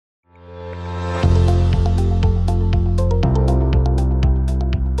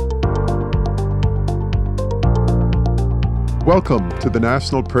Welcome to the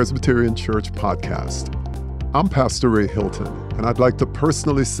National Presbyterian Church podcast. I'm Pastor Ray Hilton, and I'd like to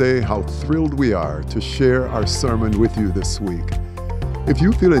personally say how thrilled we are to share our sermon with you this week. If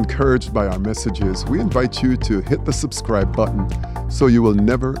you feel encouraged by our messages, we invite you to hit the subscribe button so you will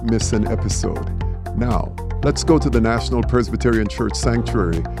never miss an episode. Now, let's go to the National Presbyterian Church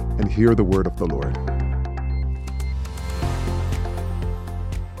Sanctuary and hear the word of the Lord.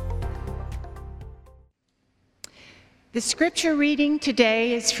 The scripture reading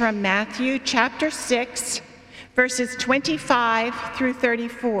today is from Matthew chapter 6, verses 25 through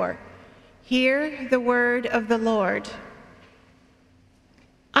 34. Hear the word of the Lord.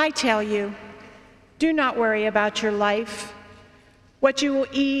 I tell you, do not worry about your life, what you will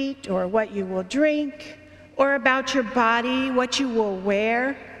eat or what you will drink, or about your body, what you will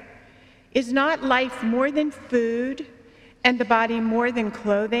wear. Is not life more than food, and the body more than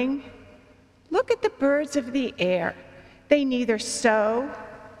clothing? Look at the birds of the air. They neither sow,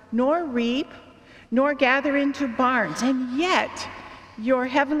 nor reap, nor gather into barns, and yet your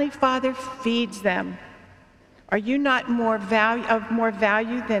heavenly Father feeds them. Are you not of more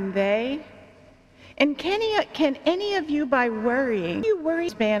value than they? And can any of you, by worrying, you worry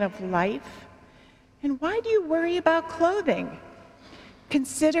the span of life? And why do you worry about clothing?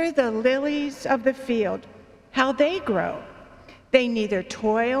 Consider the lilies of the field, how they grow. They neither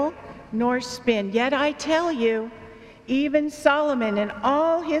toil nor spin. Yet I tell you, even Solomon in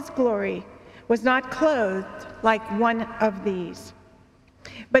all his glory was not clothed like one of these.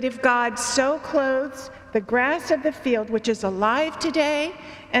 But if God so clothes the grass of the field, which is alive today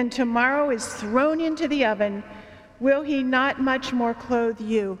and tomorrow is thrown into the oven, will he not much more clothe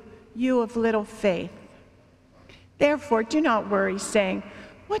you, you of little faith? Therefore, do not worry, saying,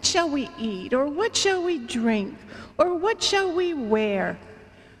 what shall we eat, or what shall we drink, or what shall we wear?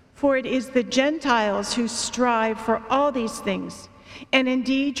 For it is the Gentiles who strive for all these things, and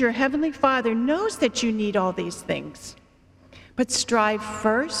indeed your heavenly Father knows that you need all these things. But strive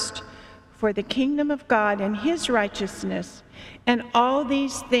first for the kingdom of God and his righteousness, and all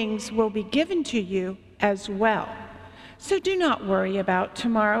these things will be given to you as well. So do not worry about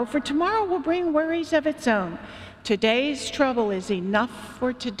tomorrow, for tomorrow will bring worries of its own. Today's trouble is enough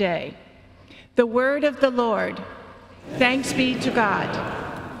for today. The word of the Lord. Thanks be to God.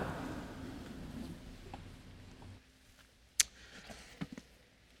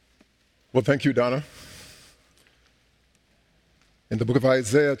 Well, thank you, Donna. In the book of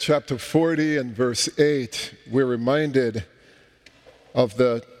Isaiah, chapter 40 and verse 8, we're reminded of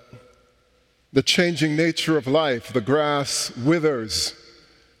the changing nature of life. The grass withers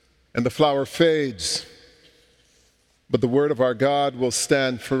and the flower fades, but the word of our God will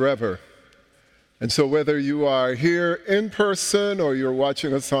stand forever. And so whether you are here in person or you're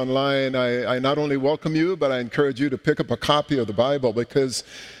watching us online, I not only welcome you, but I encourage you to pick up a copy of the Bible, because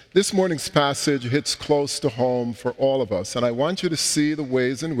this morning's passage hits close to home for all of us, and I want you to see the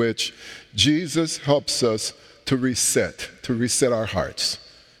ways in which Jesus helps us to reset our hearts,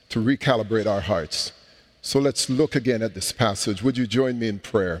 to recalibrate our hearts. So let's look again at this passage. Would you join me in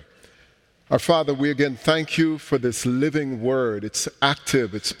prayer? Our Father, we again thank you for this living word. It's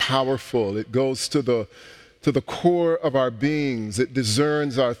active, it's powerful, it goes to the core of our beings, it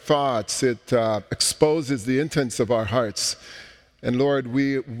discerns our thoughts, it exposes the intents of our hearts. And Lord,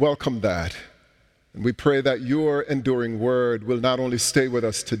 we welcome that. And we pray that your enduring word will not only stay with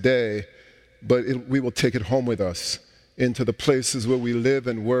us today, but we will take it home with us into the places where we live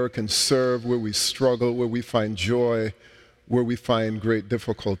and work and serve, where we struggle, where we find joy, where we find great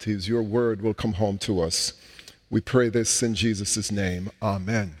difficulties. Your word will come home to us. We pray this in Jesus' name.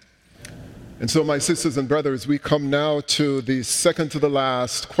 Amen. And so, my sisters and brothers, we come now to the second to the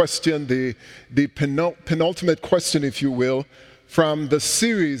last question, the penultimate question, if you will, from the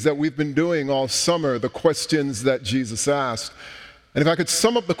series that we've been doing all summer, the questions that Jesus asked. And if I could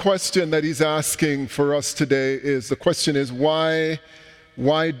sum up the question that he's asking for us today, the question is, why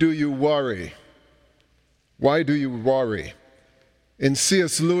do you worry? Why do you worry? In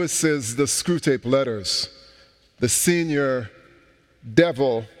C.S. Lewis's The Screwtape Letters, the senior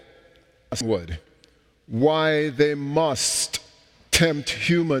devil would, why they must tempt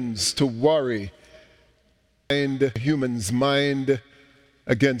humans to worry, and humans' mind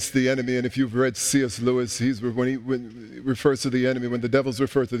against the enemy. And if you've read C.S. Lewis, when he refers to the enemy, when the devils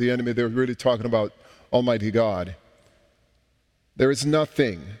refer to the enemy, they're really talking about Almighty God. There is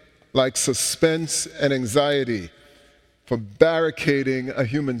nothing like suspense and anxiety for barricading a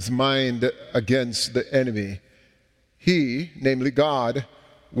human's mind against the enemy. He, namely God,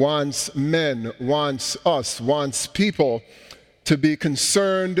 wants men, wants us, wants people to be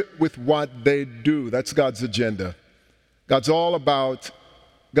concerned with what they do. That's God's agenda.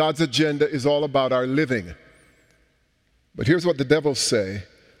 God's agenda is all about our living. But here's what the devil say.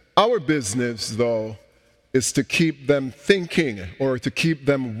 Our business, though, is to keep them thinking or to keep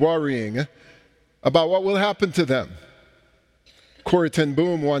them worrying about what will happen to them. Corrie ten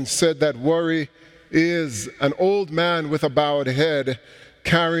Boom once said that worry is an old man with a bowed head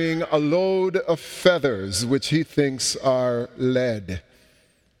carrying a load of feathers which he thinks are lead.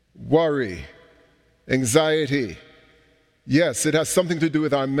 Worry, anxiety, yes, it has something to do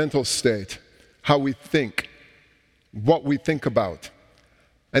with our mental state, how we think, what we think about.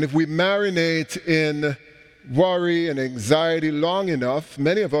 And if we marinate in worry and anxiety long enough,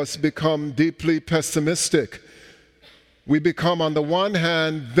 many of us become deeply pessimistic. We become, on the one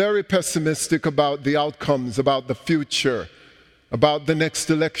hand, very pessimistic about the outcomes, about the future, about the next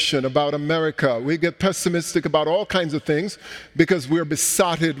election, about America. We get pessimistic about all kinds of things because we're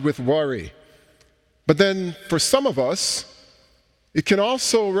besotted with worry. But then, for some of us, it can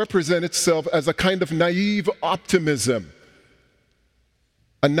also represent itself as a kind of naive optimism.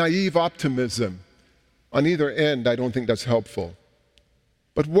 A naive optimism. On either end, I don't think that's helpful.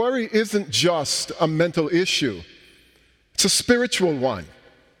 But worry isn't just a mental issue. It's a spiritual one.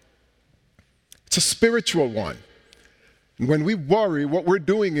 It's a spiritual one. And when we worry, what we're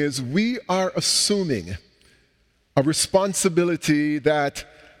doing is we are assuming a responsibility that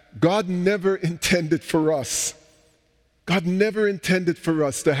God never intended for us. God never intended for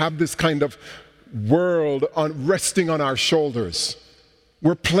us to have this kind of world resting on our shoulders.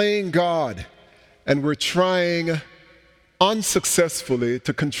 We're playing God, and we're trying unsuccessfully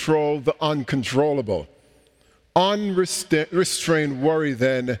to control the uncontrollable. Unrestrained worry,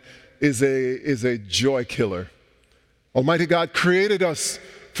 then, is a joy killer. Almighty God created us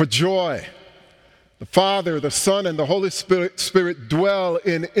for joy. The Father, the Son, and the Holy Spirit dwell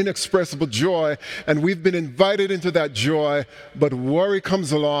in inexpressible joy, and we've been invited into that joy, but worry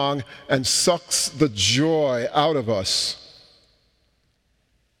comes along and sucks the joy out of us.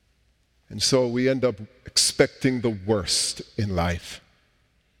 And so we end up expecting the worst in life.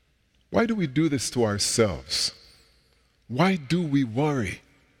 Why do we do this to ourselves? Why do we worry?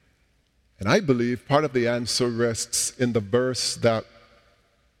 And I believe part of the answer rests in the verse that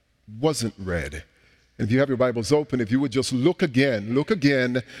wasn't read. And if you have your Bibles open, if you would just look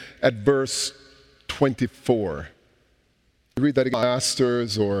again at verse 24. Read that again,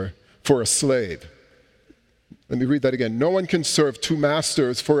 masters or for a slave. Let me read that again. No one can serve two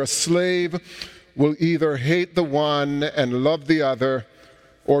masters, for a slave will either hate the one and love the other,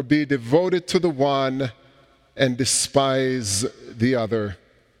 or be devoted to the one and despise the other.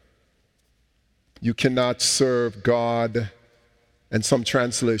 You cannot serve God, and some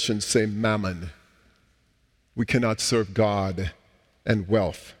translations say mammon. We cannot serve God and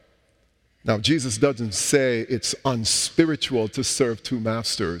wealth. Now, Jesus doesn't say it's unspiritual to serve two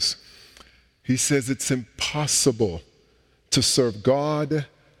masters. He says it's impossible to serve God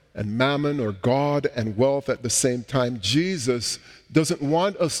and mammon or God and wealth at the same time. Jesus doesn't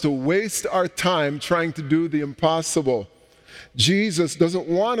want us to waste our time trying to do the impossible. Jesus doesn't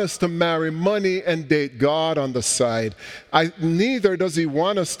want us to marry money and date God on the side. Neither does he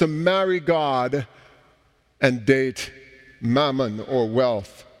want us to marry God and date mammon or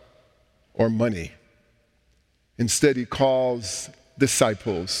wealth or money. Instead, he calls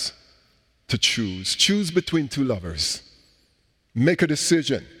disciples to choose. Choose between two lovers. Make a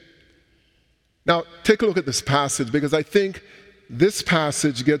decision. Now, take a look at this passage, because I think this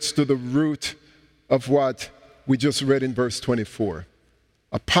passage gets to the root of what we just read in verse 24.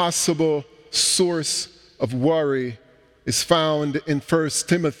 A possible source of worry is found in 1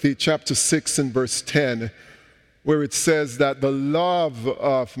 Timothy chapter 6 and verse 10, where it says that the love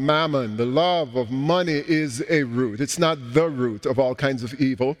of mammon, the love of money, is a root. It's not the root of all kinds of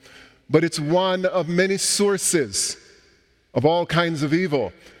evil, but it's one of many sources of all kinds of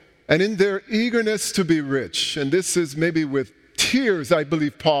evil. And in their eagerness to be rich, and this is maybe with tears, I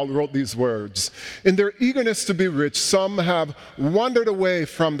believe Paul wrote these words. In their eagerness to be rich, some have wandered away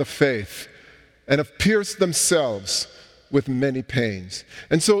from the faith and have pierced themselves with many pains.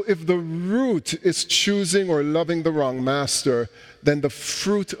 And so if the root is choosing or loving the wrong master, then the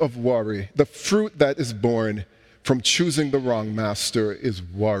fruit of worry, the fruit that is born from choosing the wrong master, is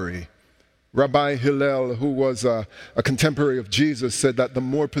worry. Rabbi Hillel, who was a contemporary of Jesus, said that the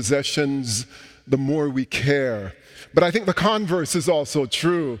more possessions, the more we care. But I think the converse is also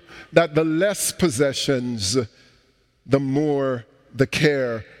true, that the less possessions, the more the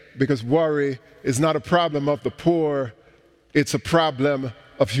care, because worry is not a problem of the poor, it's a problem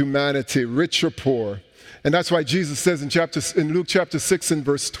of humanity, rich or poor. And that's why Jesus says in Luke chapter 6 and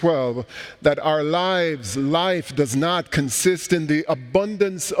verse 12 that our life does not consist in the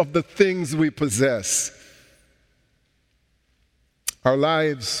abundance of the things we possess. Our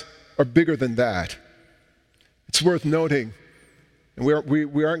lives are bigger than that. It's worth noting, and we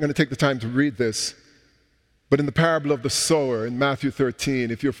aren't going to take the time to read this, but in the parable of the sower in Matthew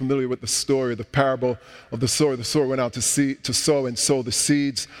 13, if you're familiar with the story, the parable of the sower went out to sow and sow the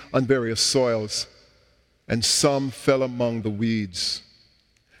seeds on various soils, and some fell among the weeds.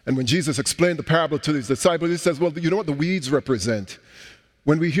 And when Jesus explained the parable to his disciples, he says, well, you know what the weeds represent?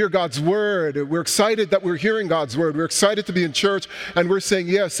 When we hear God's word, we're excited that we're hearing God's word. We're excited to be in church, and we're saying,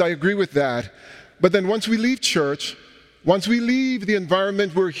 yes, I agree with that. But then once we leave church, once we leave the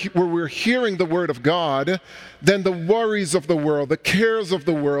environment where we're hearing the word of God, then the worries of the world, the cares of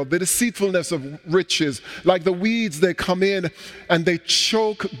the world, the deceitfulness of riches, like the weeds, they come in and they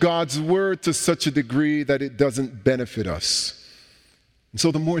choke God's word to such a degree that it doesn't benefit us. And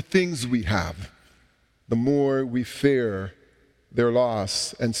so the more things we have, the more we fear their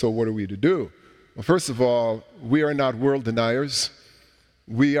loss. And so what are we to do? Well, first of all, we are not world deniers.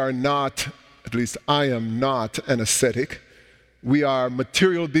 We are not, at least I am not, an ascetic. We are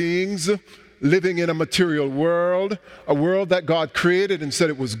material beings living in a material world, a world that God created and said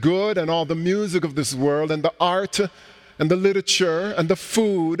it was good, and all the music of this world and the art and the literature and the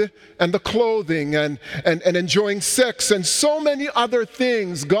food and the clothing and enjoying sex and so many other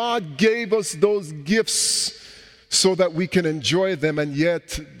things. God gave us those gifts so that we can enjoy them, and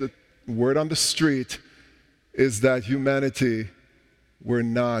yet the word on the street is that humanity, we're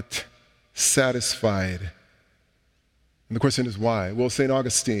not satisfied. And the question is why? Well, St.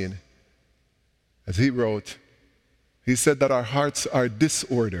 Augustine, as he wrote, he said that our hearts are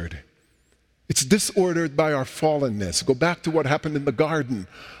disordered. It's disordered by our fallenness. Go back to what happened in the garden.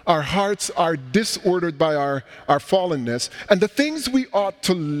 Our hearts are disordered by our fallenness. And the things we ought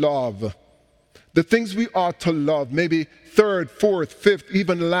to love, maybe third, fourth, fifth,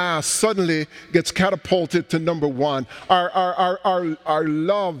 even last, suddenly gets catapulted to number one. Our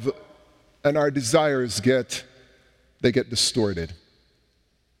love and our desires get distorted.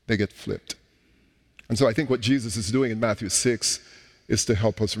 They get flipped. And so I think what Jesus is doing in Matthew 6 is to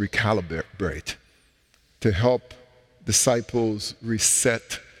help us recalibrate, to help disciples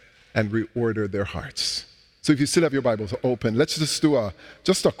reset and reorder their hearts. So if you still have your Bibles open, let's just do a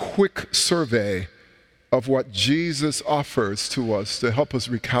quick survey of what Jesus offers to us to help us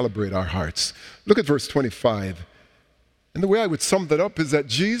recalibrate our hearts. Look at verse 25. And the way I would sum that up is that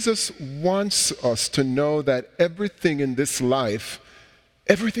Jesus wants us to know that everything in this life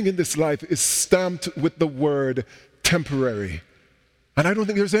is stamped with the word temporary. And I don't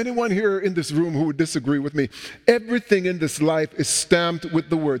think there's anyone here in this room who would disagree with me. Everything in this life is stamped with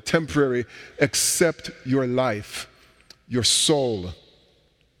the word temporary, except your life, your soul.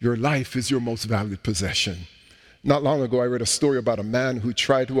 Your life is your most valued possession. Not long ago, I read a story about a man who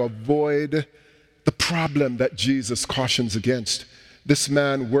tried to avoid the problem that Jesus cautions against. This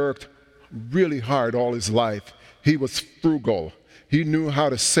man worked really hard all his life. He was frugal. He knew how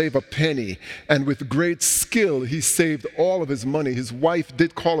to save a penny, and with great skill, he saved all of his money. His wife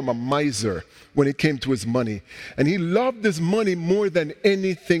did call him a miser when it came to his money, and he loved his money more than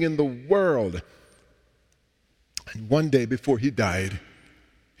anything in the world. And one day before he died,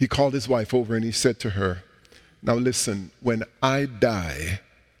 he called his wife over and he said to her, "Now listen, when I die,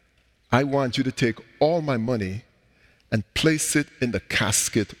 I want you to take all my money and place it in the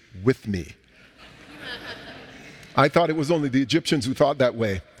casket with me." I thought it was only the Egyptians who thought that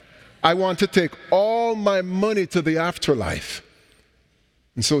way. I want to take all my money to the afterlife.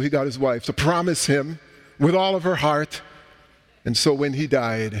 And so he got his wife to promise him with all of her heart. And so when he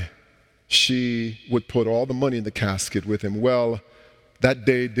died, she would put all the money in the casket with him. Well, that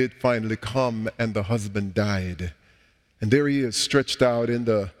day did finally come, and the husband died. And there he is, stretched out in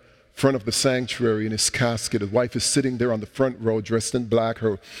the front of the sanctuary in his casket. His wife is sitting there on the front row, dressed in black.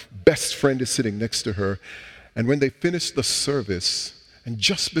 Her best friend is sitting next to her. And when they finished the service, and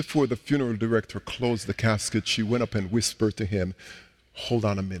just before the funeral director closed the casket, she went up and whispered to him, "Hold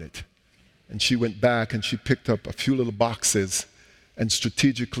on a minute." And she went back and she picked up a few little boxes and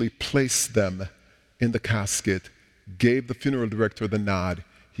strategically placed them in the casket, gave the funeral director the nod.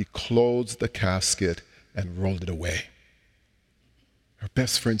 He closed the casket and rolled it away. Her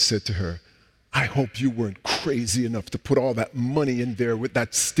best friend said to her, "I hope you weren't crazy enough to put all that money in there with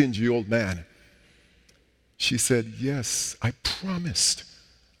that stingy old man." She said, "Yes, I promised.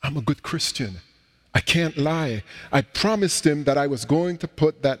 I'm a good Christian. I can't lie. I promised him that I was going to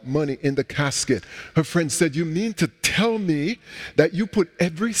put that money in the casket. Her friend said, you mean to tell me that you put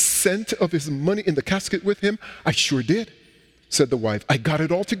every cent of his money in the casket with him? I sure did, said the wife. I got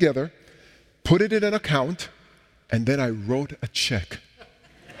it all together, put it in an account, and then I wrote a check.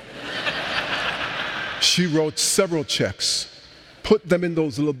 She wrote several checks, put them in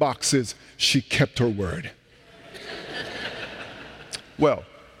those little boxes. She kept her word. Well,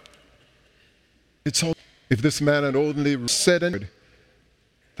 it's all, if this man had only said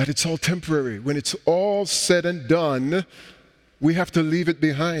that it's all temporary. When it's all said and done, we have to leave it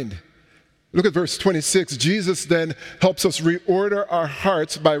behind. Look at verse 26. Jesus then helps us reorder our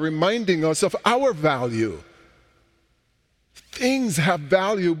hearts by reminding us of our value. Things have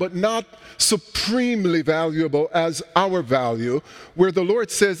value, but not supremely valuable as our value, where the Lord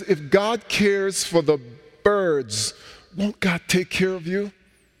says, if God cares for the birds, won't God take care of you?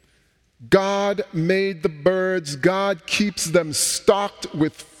 God made the birds. God keeps them stocked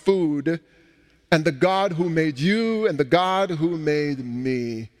with food. And the God who made you and the God who made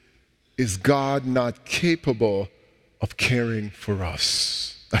me, is God not capable of caring for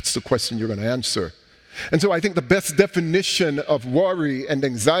us? That's the question you're going to answer. And so I think the best definition of worry and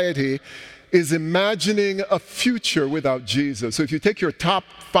anxiety is imagining a future without Jesus. So if you take your top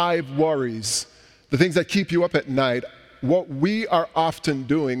 5 worries, the things that keep you up at night, what we are often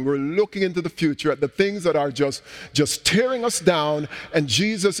doing, we're looking into the future at the things that are just tearing us down, and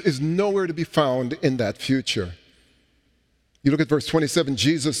Jesus is nowhere to be found in that future. You look at verse 27,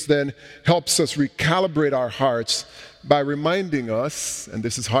 Jesus then helps us recalibrate our hearts by reminding us, and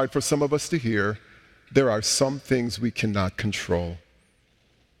this is hard for some of us to hear, there are some things we cannot control.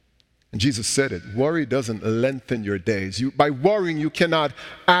 And Jesus said it, worry doesn't lengthen your days. By worrying, you cannot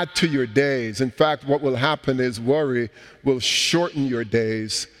add to your days. In fact, what will happen is worry will shorten your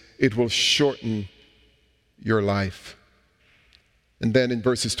days. It will shorten your life. And then in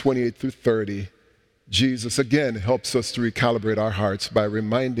verses 28 through 30, Jesus again helps us to recalibrate our hearts by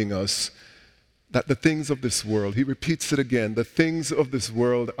reminding us that the things of this world, he repeats it again, the things of this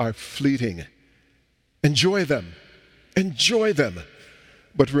world are fleeting. Enjoy them. Enjoy them.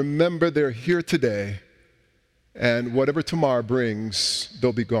 But remember, they're here today, and whatever tomorrow brings,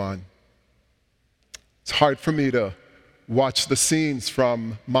 they'll be gone. It's hard for me to watch the scenes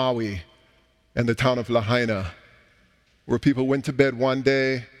from Maui and the town of Lahaina, where people went to bed one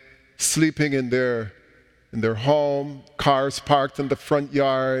day, sleeping in their home, cars parked in the front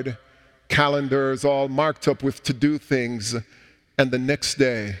yard, calendars all marked up with to-do things, and the next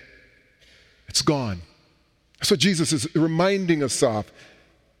day, it's gone. That's what Jesus is reminding us of.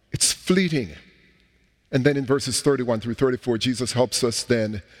 It's fleeting. And then in verses 31 through 34, Jesus helps us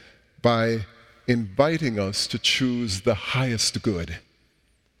then by inviting us to choose the highest good.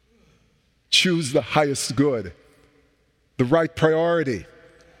 Choose the highest good, the right priority.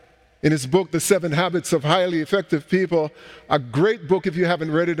 In his book, The 7 Habits of Highly Effective People, a great book if you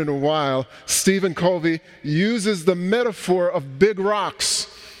haven't read it in a while, Stephen Covey uses the metaphor of big rocks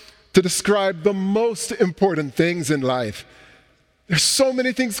to describe the most important things in life. There's so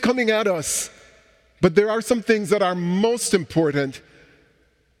many things coming at us, but there are some things that are most important.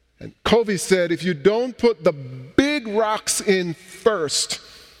 And Covey said, if you don't put the big rocks in first,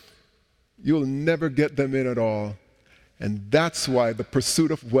 you'll never get them in at all. And that's why the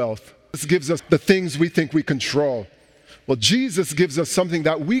pursuit of wealth gives us the things we think we control. Well, Jesus gives us something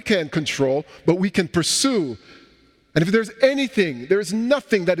that we can't control, but we can pursue. And if there's anything, there's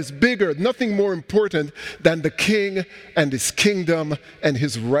nothing that is bigger, nothing more important than the King and his kingdom and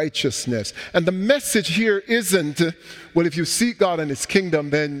his righteousness. And the message here isn't, well, if you seek God and his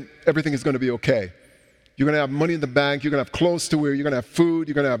kingdom, then everything is going to be okay. You're going to have money in the bank, you're going to have clothes to wear, you're going to have food,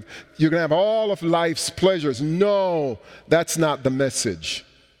 you're going to have all of life's pleasures. No, that's not the message.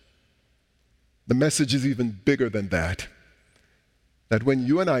 The message is even bigger than that. That when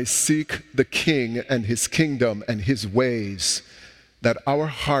you and I seek the King and his kingdom and his ways, that our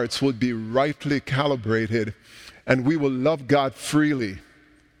hearts will be rightly calibrated and we will love God freely.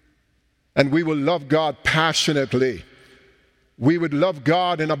 And we will love God passionately. We would love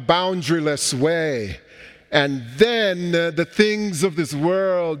God in a boundaryless way. And then the things of this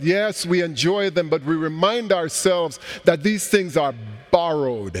world, yes, we enjoy them, but we remind ourselves that these things are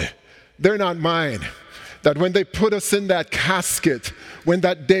borrowed. They're not mine. That when they put us in that casket, when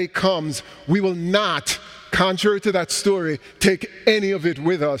that day comes, we will not, contrary to that story, take any of it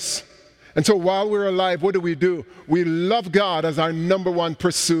with us. And so while we're alive, what do? We love God as our number one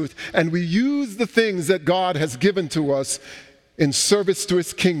pursuit, and we use the things that God has given to us in service to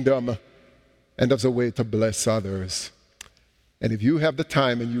his kingdom and as a way to bless others. And if you have the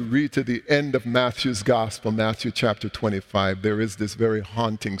time and you read to the end of Matthew's gospel, Matthew chapter 25, there is this very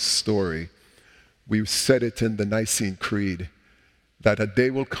haunting story. We said it in the Nicene Creed, that a day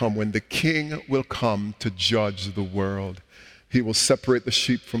will come when the king will come to judge the world. He will separate the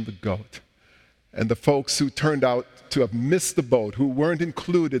sheep from the goat. And the folks who turned out to have missed the boat, who weren't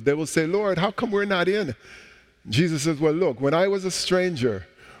included, they will say, Lord, how come we're not in? Jesus says, well, look, when I was a stranger,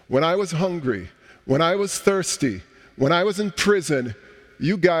 when I was hungry, when I was thirsty, when I was in prison,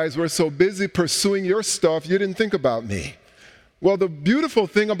 you guys were so busy pursuing your stuff, you didn't think about me. Well, the beautiful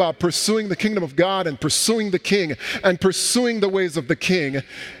thing about pursuing the kingdom of God and pursuing the king and pursuing the ways of the king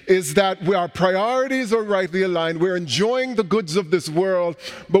is that our priorities are rightly aligned. We're enjoying the goods of this world,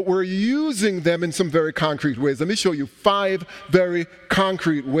 but we're using them in some very concrete ways. Let me show you 5 very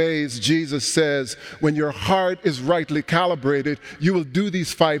concrete ways Jesus says when your heart is rightly calibrated, you will do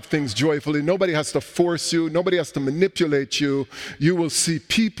these 5 things joyfully. Nobody has to force you. Nobody has to manipulate you. You will see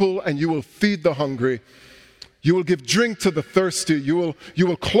people and you will feed the hungry. You will give drink to the thirsty. You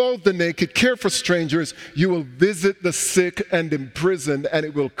will clothe the naked, care for strangers. You will visit the sick and imprisoned, and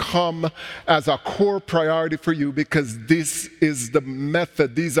it will come as a core priority for you because this is the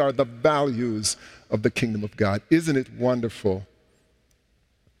method. These are the values of the kingdom of God. Isn't it wonderful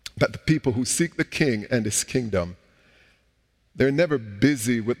that the people who seek the king and his kingdom, they're never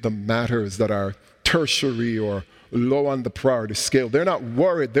busy with the matters that are tertiary or low on the priority scale. They're not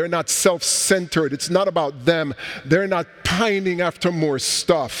worried. They're not self-centered. It's not about them. They're not pining after more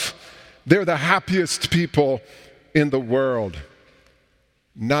stuff. They're the happiest people in the world,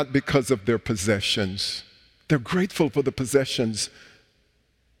 not because of their possessions. They're grateful for the possessions,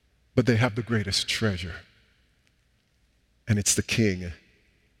 but they have the greatest treasure, and it's the King and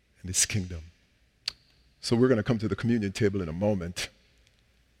his kingdom. So we're going to come to the communion table in a moment,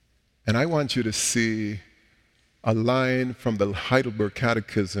 and I want you to see a line from the Heidelberg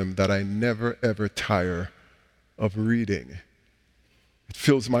Catechism that I never, ever tire of reading. It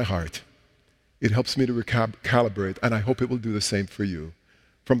fills my heart. It helps me to recalibrate, and I hope it will do the same for you.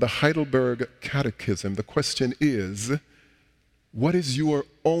 From the Heidelberg Catechism, the question is, what is your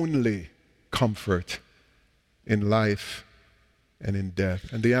only comfort in life and in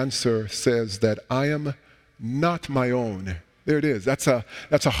death? And the answer says that I am not my own. There it is. That's a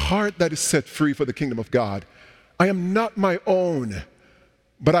heart that is set free for the kingdom of God. I am not my own,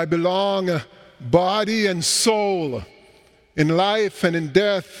 but I belong body and soul in life and in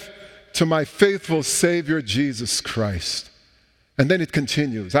death to my faithful Savior, Jesus Christ. And then it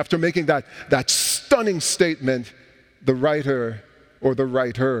continues. After making that stunning statement, the writer or the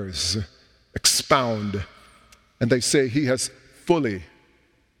writers expound, and they say, he has fully,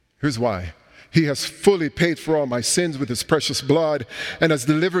 here's why, he has fully paid for all my sins with his precious blood and has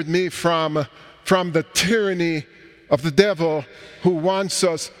delivered me from the tyranny of the devil who wants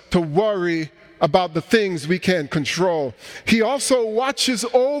us to worry about the things we can't control. He also watches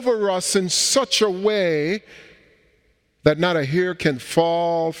over us in such a way that not a hair can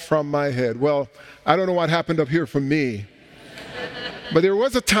fall from my head. Well, I don't know what happened up here for me, but there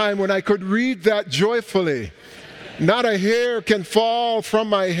was a time when I could read that joyfully. Not a hair can fall from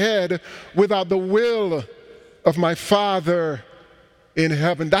my head without the will of my Father in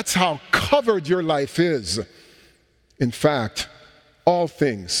heaven. That's how covered your life is. In fact, all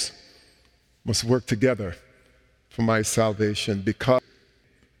things must work together for my salvation because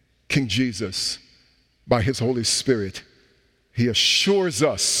King Jesus, by his Holy Spirit, he assures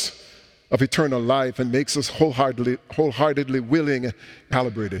us of eternal life and makes us wholeheartedly willing to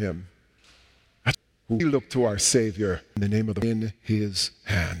calibrate to him. We look to our Savior in his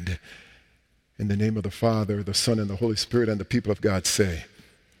hand. In the name of the Father, the Son, and the Holy Spirit, and the people of God say,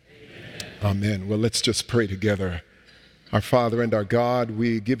 Amen. Well, let's just pray together. Our Father and our God,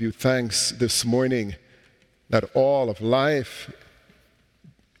 we give you thanks this morning that all of life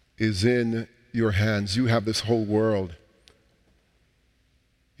is in your hands. You have this whole world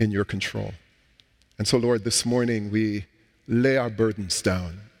in your control. And so, Lord, this morning we lay our burdens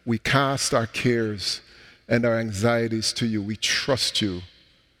down. We cast our cares and our anxieties to you. We trust you,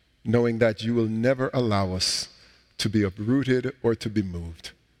 knowing that you will never allow us to be uprooted or to be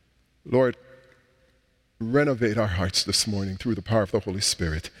moved. Lord, renovate our hearts this morning through the power of the Holy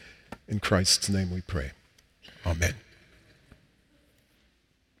Spirit. In Christ's name we pray. Amen.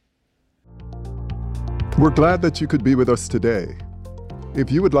 We're glad that you could be with us today. If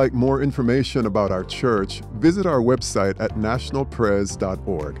you would like more information about our church, visit our website at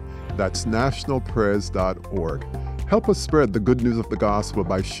nationalpres.org. That's nationalpres.org. Help us spread the good news of the gospel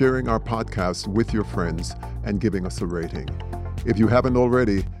by sharing our podcast with your friends and giving us a rating. If you haven't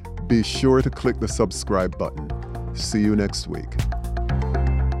already, be sure to click the subscribe button. See you next week.